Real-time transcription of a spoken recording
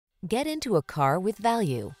Get into a car with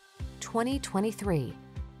value. 2023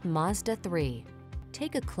 Mazda 3.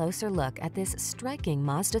 Take a closer look at this striking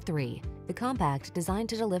Mazda 3, the compact designed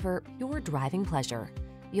to deliver your driving pleasure.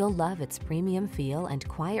 You'll love its premium feel and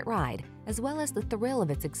quiet ride, as well as the thrill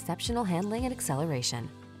of its exceptional handling and acceleration.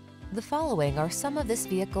 The following are some of this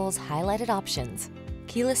vehicle's highlighted options: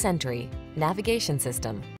 keyless entry, navigation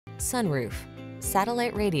system, sunroof,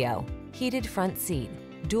 satellite radio, heated front seat,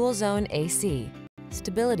 dual zone AC,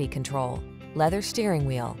 stability control, leather steering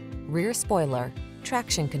wheel, rear spoiler,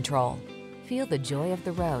 traction control. Feel the joy of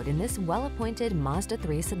the road in this well-appointed Mazda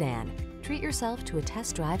 3 sedan. Treat yourself to a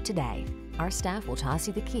test drive today. Our staff will toss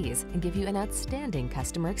you the keys and give you an outstanding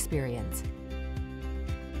customer experience.